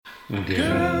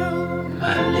Girl,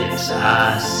 my lips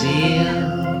are sealed.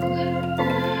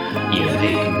 You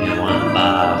make me want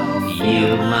barf.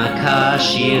 Yield my car,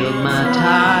 shield my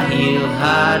tie, heel,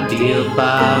 high deal,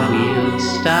 bar wheel,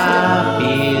 stop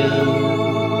you.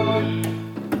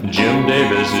 Jim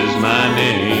Davis is my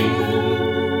name.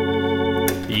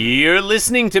 You're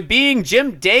listening to Being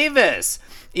Jim Davis.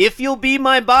 If you'll be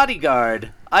my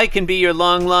bodyguard, I can be your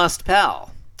long-lost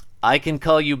pal. I can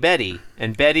call you Betty,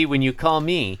 and Betty, when you call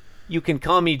me, you can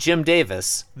call me Jim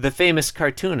Davis, the famous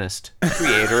cartoonist,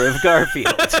 creator of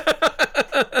Garfield.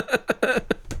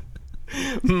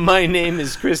 My name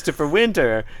is Christopher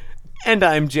Winter, and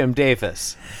I'm Jim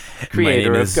Davis,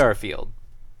 creator of Garfield.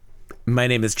 My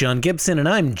name is John Gibson, and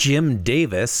I'm Jim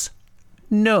Davis.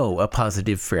 No, a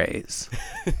positive phrase.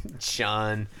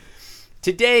 John,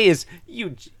 today is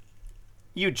you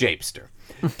japester.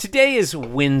 Today is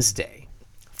Wednesday,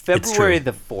 February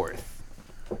the 4th,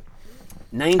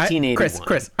 1981.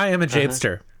 Chris, I am a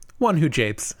japester. One who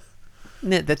japes.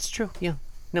 No, that's true. Yeah.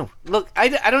 No, look, I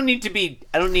don't need to be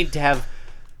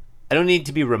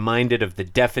reminded of the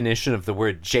definition of the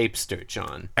word japester,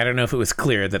 John. I don't know if it was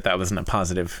clear that wasn't a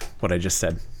positive, what I just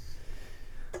said.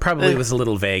 Probably was a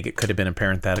little vague. It could have been a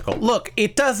parenthetical. Look,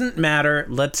 it doesn't matter.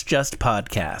 Let's just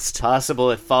podcast.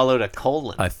 Possible it followed a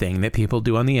colon. A thing that people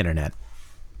do on the internet.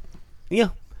 Yeah.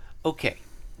 Okay.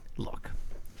 Look,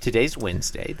 today's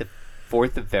Wednesday, the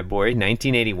 4th of February,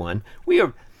 1981.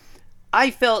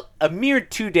 I felt a mere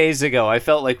 2 days ago, I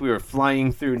felt like we were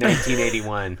flying through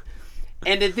 1981.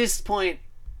 And at this point,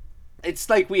 it's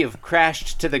like we have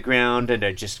crashed to the ground and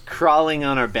are just crawling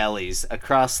on our bellies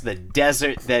across the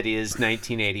desert that is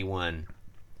 1981.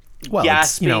 Well,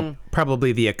 gasping,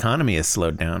 probably the economy has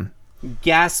slowed down.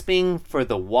 Gasping for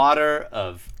the water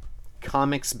of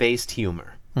comics-based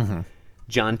humor. Mm-hmm.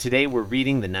 John, today we're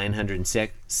reading the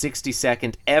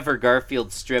 962nd ever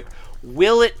Garfield strip.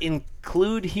 Will it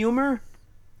include humor?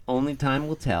 Only time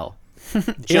will tell.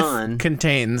 John. It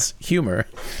contains humor.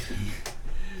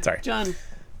 Sorry. John,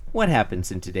 what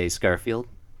happens in today's Garfield?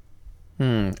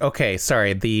 Okay,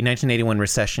 sorry. The 1981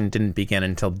 recession didn't begin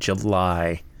until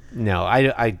July. No,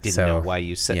 I didn't know why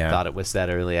you thought it was that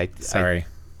early. Sorry.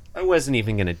 I wasn't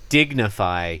even going to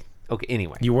dignify. Okay,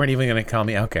 anyway. You weren't even going to call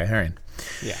me. Okay, all right.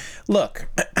 Yeah. Look.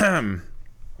 I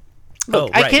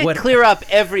can't clear up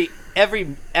every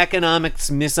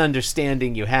economics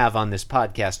misunderstanding you have on this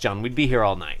podcast, John. We'd be here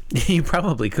all night. You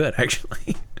probably could,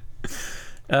 actually.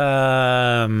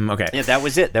 Okay. Yeah, that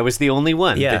was it. That was the only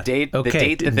one. Yeah. The date that the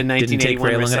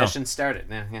 1981 recession started.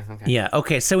 Yeah, okay. Yeah,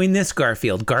 okay. So in this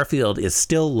Garfield is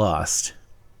still lost.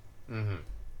 Mm-hmm.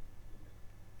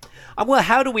 Well,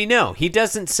 how do we know? He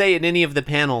doesn't say in any of the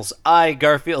panels, I,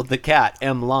 Garfield the cat,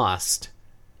 am lost.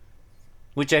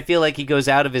 Which I feel like he goes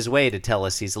out of his way to tell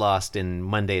us he's lost in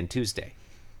Monday and Tuesday.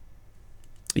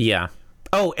 Yeah.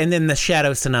 Oh, and then the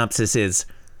shadow synopsis is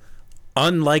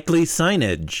unlikely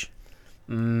signage.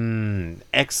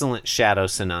 Excellent shadow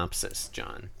synopsis,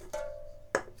 John.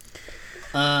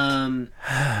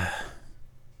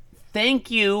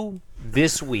 Thank you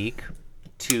this week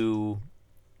to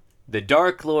the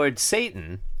Dark Lord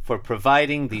Satan for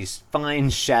providing these fine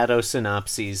shadow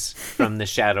synopses from the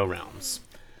Shadow Realms.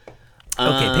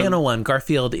 Okay, panel 1.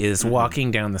 Garfield is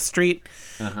walking down the street,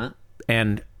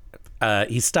 and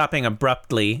he's stopping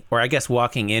abruptly, or I guess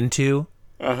walking into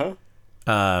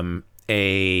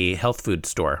a health food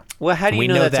store. Well, how do you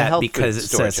know that's a health food store? Because it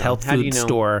says John? health food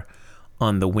store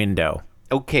on the window.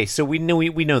 Okay, so we know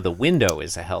the window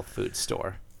is a health food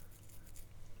store.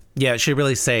 Yeah, it should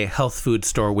really say health food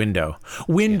store window.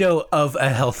 Window of a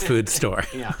health food store.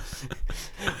 Yeah.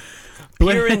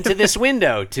 Peer into this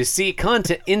window to see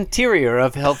interior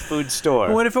of health food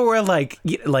store. What if it were like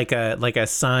a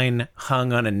sign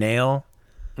hung on a nail,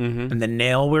 and the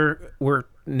nail were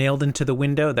nailed into the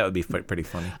window? That would be pretty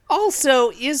funny.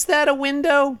 Also, is that a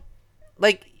window?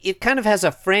 Like, it kind of has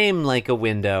a frame like a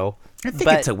window. I think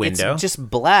it's a window. It's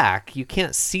just black. You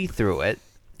can't see through it.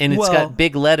 And it's got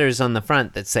big letters on the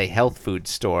front that say health food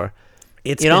store.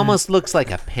 It almost looks like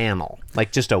a panel,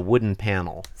 like just a wooden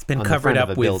panel. It's been covered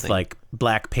up with like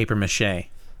black paper mache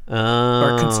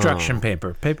or construction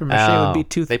paper. Paper mache would be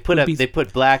too. They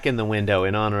put black in the window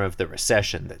in honor of the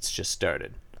recession that's just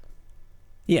started.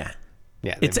 Yeah,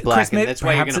 yeah. It's black. That's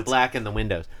why you're going to blacken the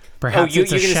windows. Perhaps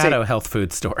it's a shadow health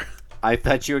food store. I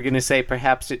thought you were going to say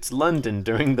perhaps it's London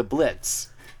during the Blitz.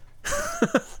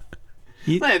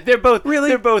 They're both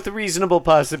reasonable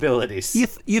possibilities.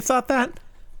 You thought that?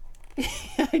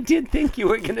 I did think you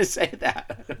were going to say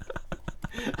that.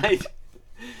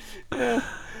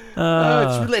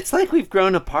 It's like we've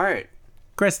grown apart.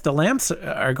 Chris, the lamps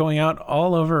are going out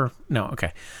all over. No,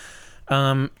 okay.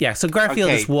 Yeah, so Garfield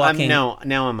Okay, is walking. now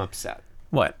I'm upset.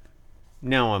 What?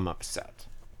 Now I'm upset.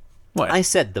 What? I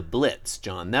said the Blitz,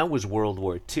 John. That was World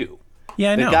War II.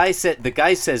 Yeah, I know. The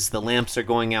guy says the lamps are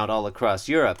going out all across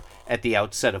Europe at the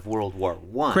outset of World War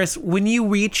One. Chris, when you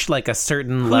reach like a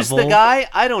certain Who's level, the guy?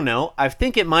 I don't know. I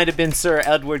think it might have been Sir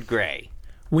Edward Grey.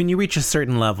 when you reach a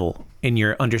certain level in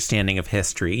your understanding of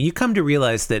history, you come to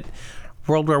realize that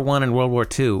World War One and World War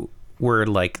II were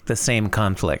like the same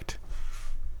conflict.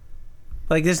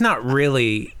 Like, there's not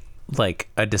really like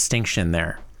a distinction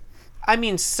there. I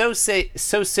mean, so say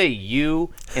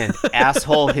you and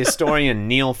asshole historian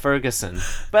Neil Ferguson,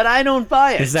 but I don't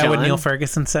buy it. Is that what John. Neil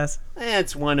Ferguson says?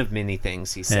 It's one of many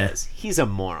things he says. He's a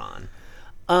moron.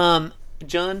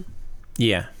 John,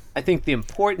 Yeah. I think the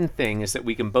important thing is that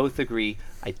we can both agree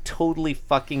I totally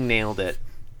fucking nailed it.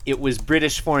 It was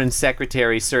British Foreign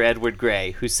Secretary Sir Edward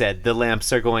Grey who said the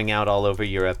lamps are going out all over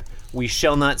Europe. We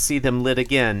shall not see them lit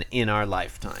again in our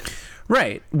lifetime.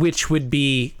 Right, which would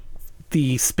be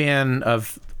the span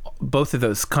of both of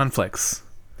those conflicts.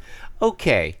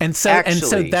 Okay. And so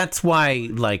actually, that's why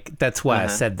I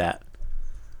said that.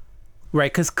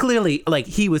 Right, cuz clearly like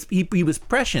he was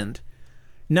prescient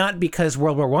not because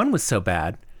World War One was so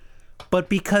bad, but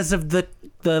because of the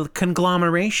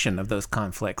conglomeration of those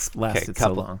conflicts lasted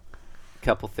so long.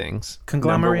 Couple things.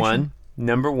 Conglomeration?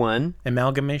 Number one,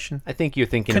 Amalgamation? I think you're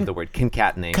thinking of the word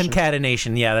concatenation.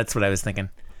 Concatenation. Yeah, that's what I was thinking.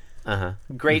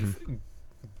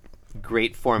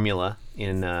 Great formula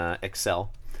in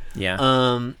Excel. Yeah.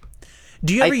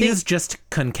 Do you ever think- use just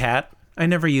concat? I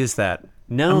never use that.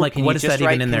 No, I'm like, can what you is just that even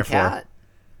write in there concat? for?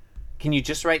 Can you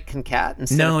just write concat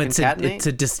instead No, of it's concatenate?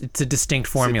 a distinct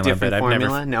formula, different but I've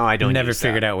formula? No, I don't never use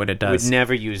figured that. out what it does. Would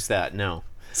never use that. No.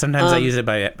 Sometimes I use it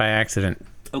by accident.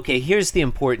 Okay, here's the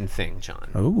important thing, John.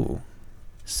 Ooh.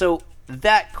 So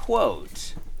that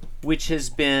quote, which has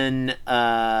been,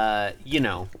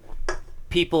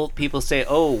 people say,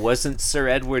 "Oh, wasn't Sir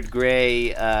Edward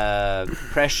Grey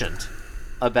prescient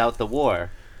about the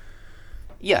war?"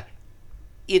 Yeah,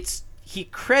 he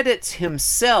credits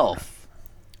himself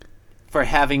for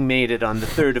having made it on the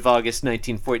 3rd of August,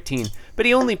 1914, but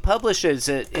he only publishes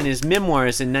it in his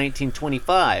memoirs in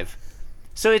 1925.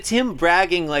 So it's him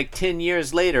bragging like 10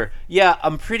 years later, yeah,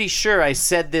 I'm pretty sure I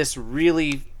said this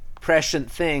really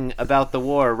prescient thing about the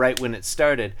war right when it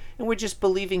started, and we're just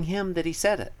believing him that he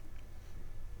said it.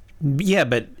 Yeah,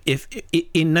 but if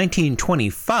in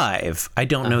 1925, I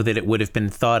don't know that it would have been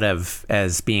thought of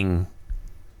as being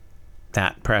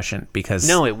that prescient because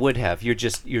No, it would have.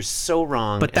 You're so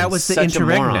wrong. But that and was the such a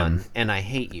interregnum. moron, and I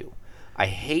hate you. I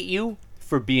hate you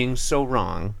for being so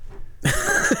wrong.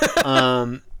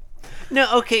 No,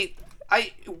 okay.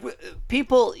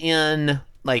 People in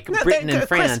like Britain and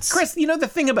France. Chris, you know the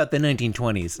thing about the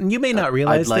 1920s, and you may not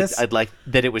realize this. I'd like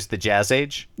that it was the Jazz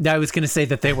Age. I was going to say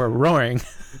that they were roaring.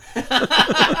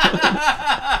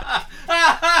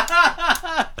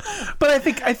 But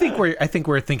I think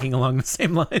we're thinking along the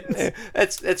same lines.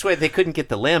 That's why they couldn't get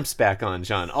the lamps back on,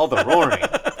 John. All the roaring,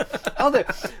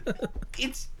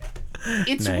 it's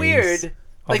Nice. weird.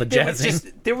 All the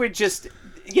jazzing. There were just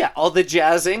all the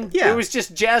jazzing. Yeah. There was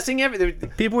just jazzing everywhere.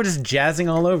 People were just jazzing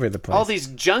all over the place. All these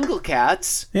jungle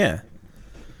cats Yeah.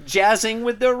 jazzing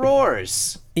with their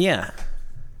roars. Yeah.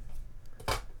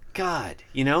 God,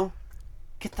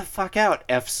 get the fuck out,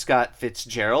 F. Scott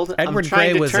Fitzgerald. Edward I'm trying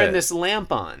Grey to was turn a- this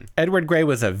lamp on. Edward Grey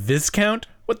was a Viscount?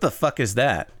 What the fuck is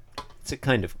that? It's a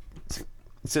kind of,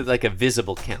 it's like a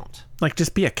visible count. Like,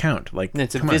 just be a count. Like,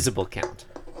 It's a come on. visible count.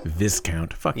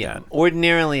 Viscount. Fuck Yeah. that.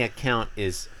 Ordinarily, a count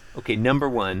is number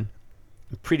one.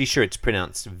 I'm pretty sure it's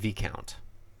pronounced Viscount.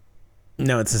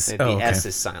 No, it's a... The okay. S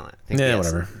is silent. I think Yeah, the S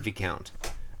whatever. is Viscount.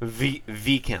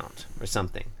 Viscount or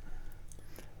something.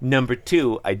 Number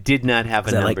two, I did not have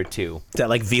a that number like- two. Is that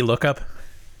like VLOOKUP?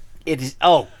 It is.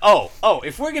 Oh!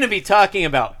 If we're going to be talking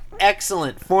about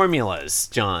excellent formulas,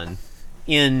 John,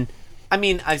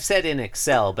 I've said in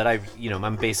Excel, but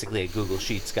I'm basically a Google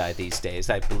Sheets guy these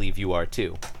days. I believe you are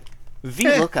too.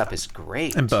 VLOOKUP is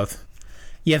great. And both.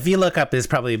 Yeah, VLOOKUP is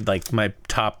probably like my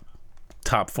top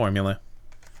formula.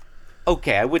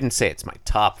 Okay, I wouldn't say it's my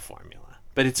top formula,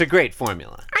 but it's a great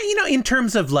formula. In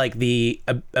terms of like the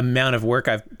amount of work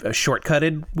I've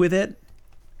shortcutted with it,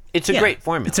 It's a great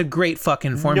formula. It's a great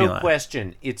fucking formula. No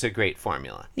question, it's a great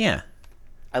formula. Yeah.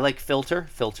 I like filter.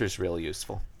 Filter's real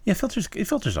useful. Yeah,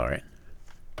 filter's all right.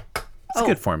 It's a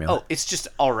good formula. Oh, it's just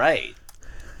all right.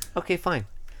 Okay, fine.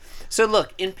 So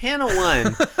look, in panel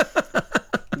 1,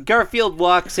 Garfield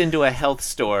walks into a health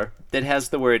store that has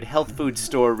the word health food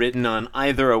store written on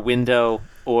either a window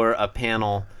or a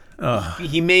panel.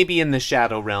 He may be in the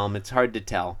shadow realm. It's hard to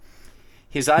tell.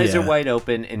 His eyes are Yeah. wide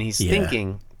open, and he's Yeah.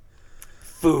 thinking,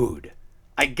 food.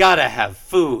 I gotta have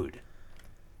food.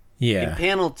 Yeah. In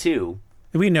panel 2,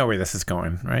 We know where this is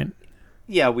going, right?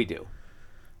 yeah, we do.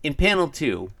 In panel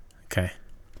 2, Okay.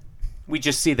 we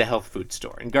just see the health food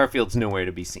store, and Garfield's nowhere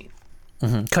to be seen.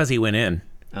 Because he went in.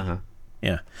 Uh-huh.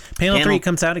 Yeah. Panel 3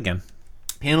 comes out again.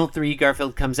 Panel 3,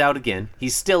 Garfield comes out again.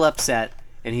 He's still upset,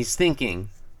 and he's thinking,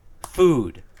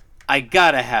 food. I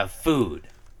gotta have food.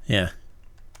 Yeah.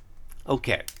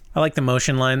 Okay. I like the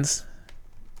motion lines.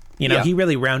 You know, Yeah. he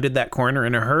really rounded that corner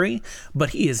in a hurry, but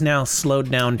he is now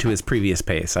slowed down to his previous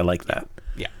pace. I like that.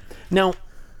 Yeah. Now,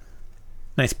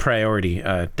 Nice priority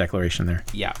declaration there.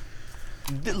 yeah.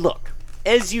 Look,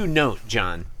 as you note,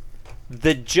 John,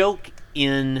 the joke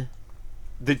in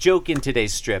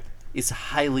today's strip is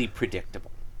highly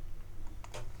predictable.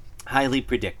 Highly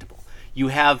predictable. You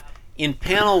have, in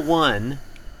panel 1,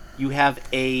 you have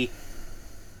a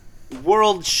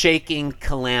world-shaking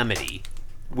calamity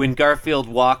when Garfield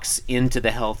walks into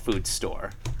the health food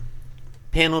store.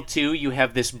 Panel 2, you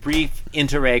have this brief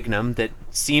interregnum that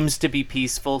seems to be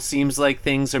peaceful, seems like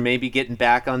things are maybe getting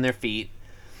back on their feet.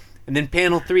 And then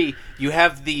panel 3, you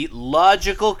have the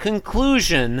logical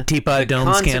conclusion, Teapot the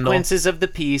Dome scandal. consequences of the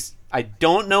piece. I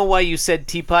don't know why you said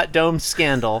Teapot Dome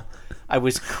scandal. I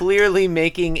was clearly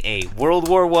making a World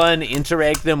War I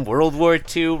interregnum, World War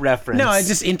II reference. No, I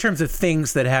just in terms of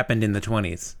things that happened in the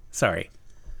 20s. Sorry.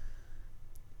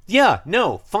 Yeah,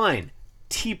 no, fine.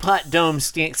 Teapot Dome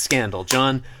scandal,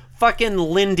 John. Fucking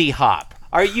Lindy Hop.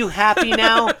 Are you happy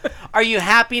now? Are you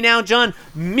happy now, John?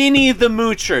 Minnie the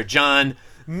Moocher, John.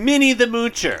 Minnie the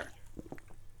Moocher.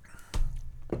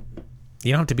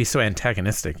 You don't have to be so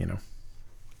antagonistic, you know.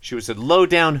 She was a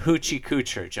low-down hoochie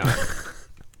coocher, John.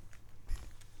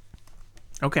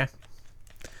 Okay.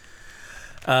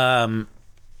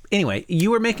 Anyway,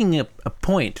 you were making a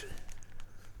point.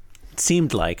 It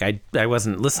seemed like I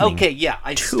wasn't listening. Okay, yeah.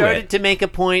 I started to make a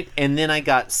point, and then I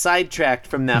got sidetracked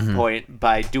from that point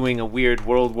by doing a weird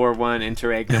World War I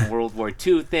interregnum, World War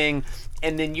II thing,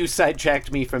 and then you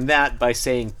sidetracked me from that by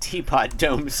saying Teapot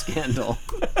Dome scandal.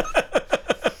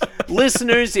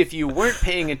 Listeners, if you weren't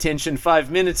paying attention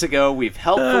 5 minutes ago, we've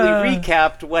helpfully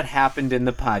recapped what happened in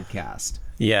the podcast.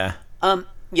 Yeah.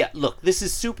 Yeah, look, this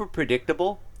is super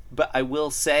predictable, but I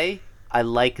will say I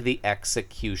like the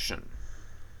execution.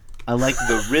 I like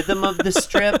the rhythm of the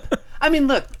strip. I mean,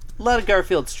 look, a lot of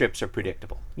Garfield strips are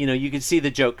predictable. You know, you can see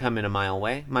the joke coming a mile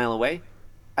away.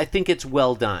 I think it's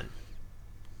well done.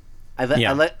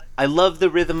 I love the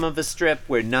rhythm of a strip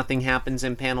where nothing happens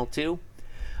in panel 2.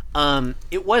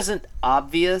 It wasn't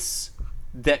obvious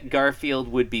that Garfield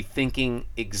would be thinking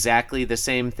exactly the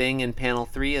same thing in panel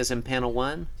 3 as in panel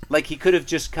 1. Like, he could have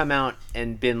just come out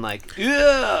and been like,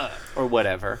 ugh, or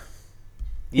whatever.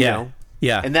 You know?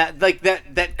 Yeah. And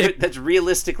that's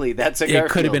realistically, that's a Garfield.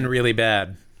 It could have been really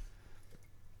bad.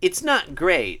 It's not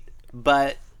great,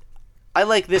 but I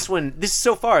like this one.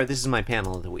 So far, this is my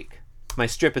panel of the week. My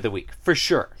strip of the week, for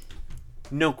sure.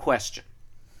 No question.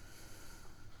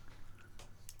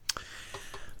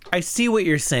 I see what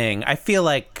you're saying. I feel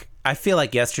like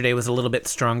yesterday was a little bit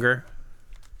stronger.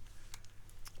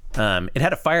 It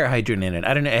had a fire hydrant in it.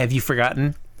 I don't know. Have you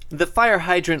forgotten? The fire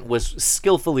hydrant was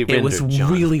skillfully rendered, It was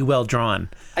John. really well drawn.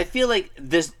 I feel like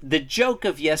the joke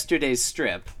of yesterday's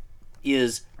strip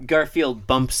is Garfield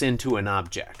bumps into an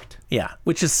object. Yeah,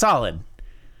 which is solid.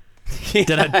 Yeah,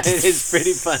 it is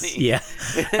pretty funny. Yeah.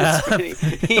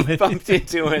 He bumped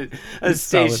into a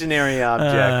stationary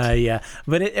object. Yeah.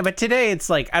 But today it's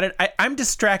like I'm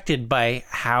distracted by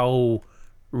how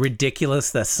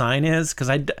ridiculous the sign is because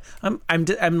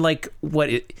I'm like what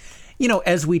it, you know,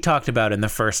 as we talked about in the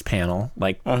first panel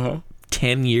like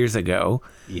 10 years ago.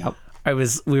 Yep.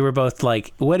 We were both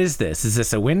like, what is this? Is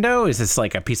this a window? Is this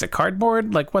like a piece of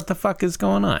cardboard? Like, what the fuck is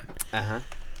going on?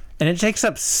 And it takes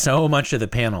up so much of the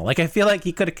panel. Like, I feel like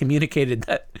he could have communicated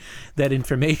that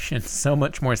information so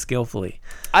much more skillfully.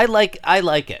 I like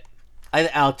it.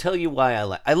 I'll tell you why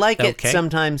I like it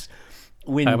sometimes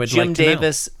when Jim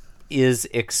Davis is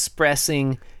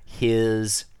expressing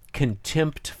his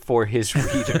contempt for his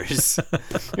readers.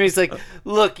 He's like,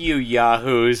 look, you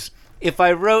yahoos, if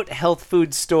I wrote health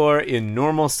food store in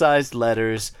normal-sized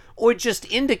letters or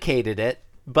just indicated it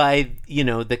by, you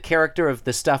know, the character of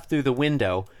the stuff through the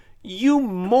window, you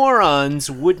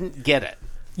morons wouldn't get it.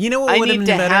 You know what I would have need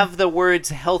been to better? have the words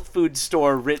health food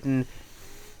store written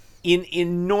in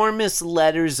enormous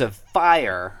letters of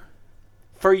fire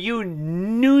for you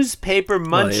newspaper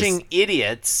munching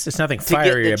idiots. There's nothing to get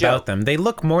fiery the about joke. them. It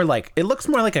looks more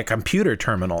like a computer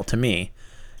terminal to me.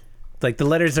 Like the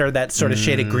letters are that sort of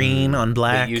shade of green on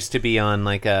black. It used to be on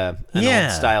like an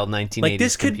old style 1980s Like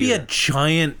this could be a computer.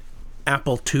 giant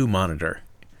Apple II monitor.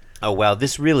 Oh, wow.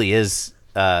 This really is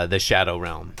the Shadow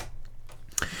Realm.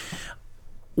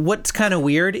 What's kind of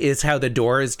weird is how the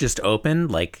door is just open.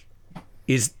 Like,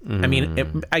 I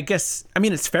mean, I guess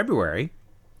it's February.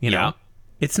 You know,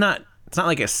 it's not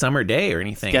like a summer day or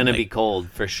anything. It's gonna like, be cold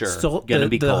for sure. So gonna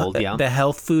be cold. Yeah. The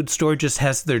health food store just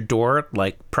has their door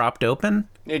like propped open.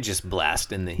 They're just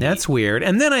blasting the heat. That's weird.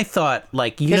 And then I thought,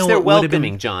 like, because know, they're what would've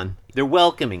welcoming, been, John. They're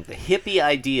welcoming. The hippie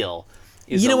ideal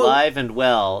is what- alive and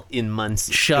well in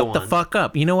Muncie. Shut Go the on. fuck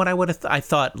up. You know what I would have? I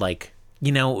thought, like,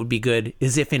 what would be good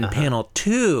is if in panel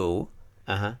 2,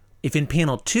 if in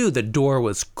panel 2 the door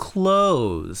was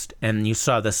closed and you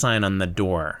saw the sign on the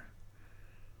door.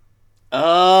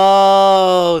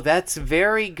 Oh, that's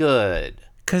very good.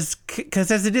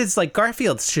 Because as it is, like,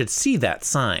 Garfield should see that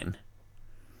sign.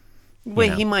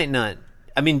 Wait, he might not.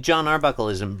 I mean, John Arbuckle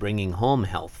isn't bringing home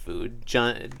health food.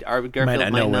 Garfield Might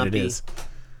not know what it be. is.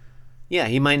 Yeah,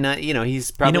 he might not.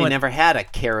 He's probably what? never had a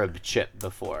carob chip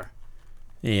before.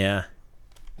 Yeah.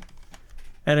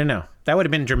 I don't know. That would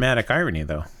have been dramatic irony,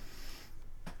 though.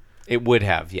 It would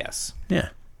have, yes. Yeah.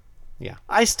 Yeah,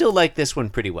 I still like this one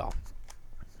pretty well.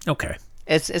 Okay.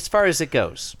 As far as it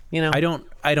goes, I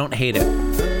don't hate it.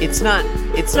 it's not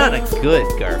a good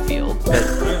Garfield, but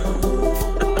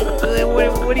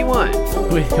what do you want?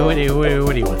 What do you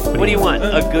want? What do you want?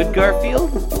 A good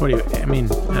Garfield? What do you? I mean,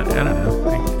 I don't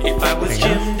know. If I was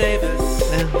Jim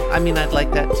Davis, I mean, I'd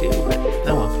like that too, but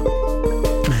oh well.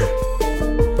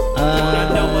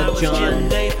 John,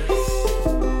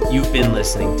 you've been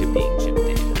listening to Being Jim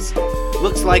Davis.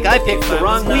 Looks like I picked the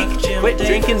wrong week to quit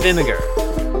drinking vinegar.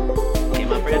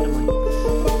 Came up randomly.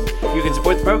 You can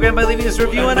support the program by leaving us a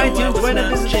review on iTunes. Why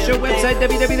not visit the show website,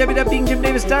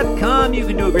 www.beingjimdavis.com. You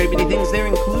can do a great many things there,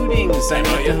 including signing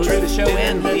up to host the show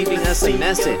and leaving us a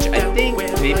message. I think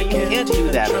maybe you can't do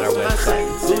that at our website.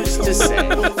 Who's to say?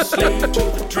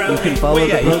 You can follow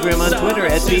the program on Twitter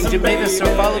at beingjimdavis, or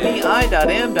follow me,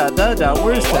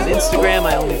 I.am.the.worst. On Instagram,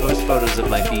 I only post photos of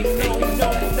my beef bacon.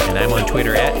 And I'm on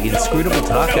Twitter at Inscrutable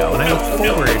Taco, and I look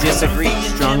forward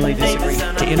Strongly disagree.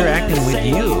 to interacting with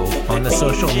you on the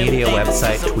social media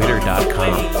website,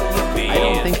 twitter.com. I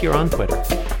don't think you're on Twitter.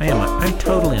 I'm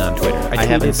totally on Twitter. I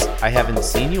haven't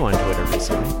seen you on Twitter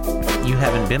recently. You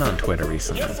haven't been on Twitter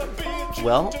recently.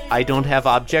 Well, I don't have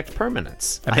object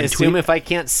permanence. I've I been assume if I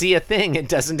can't see a thing, it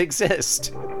doesn't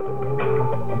exist.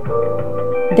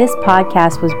 This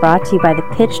podcast was brought to you by the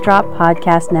Pitch Drop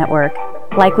Podcast Network.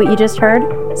 Like what you just heard?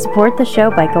 Support the show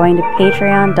by going to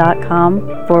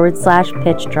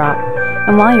patreon.com/pitchdrop.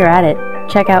 And while you're at it,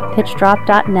 check out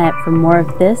pitchdrop.net for more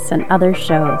of this and other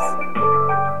shows.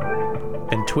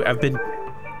 I've been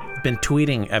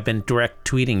tweeting. I've been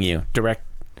tweeting you.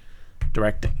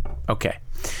 Directing. Okay.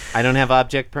 I don't have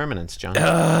object permanence, John.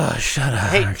 Shut up.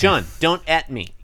 Hey, John, don't at me.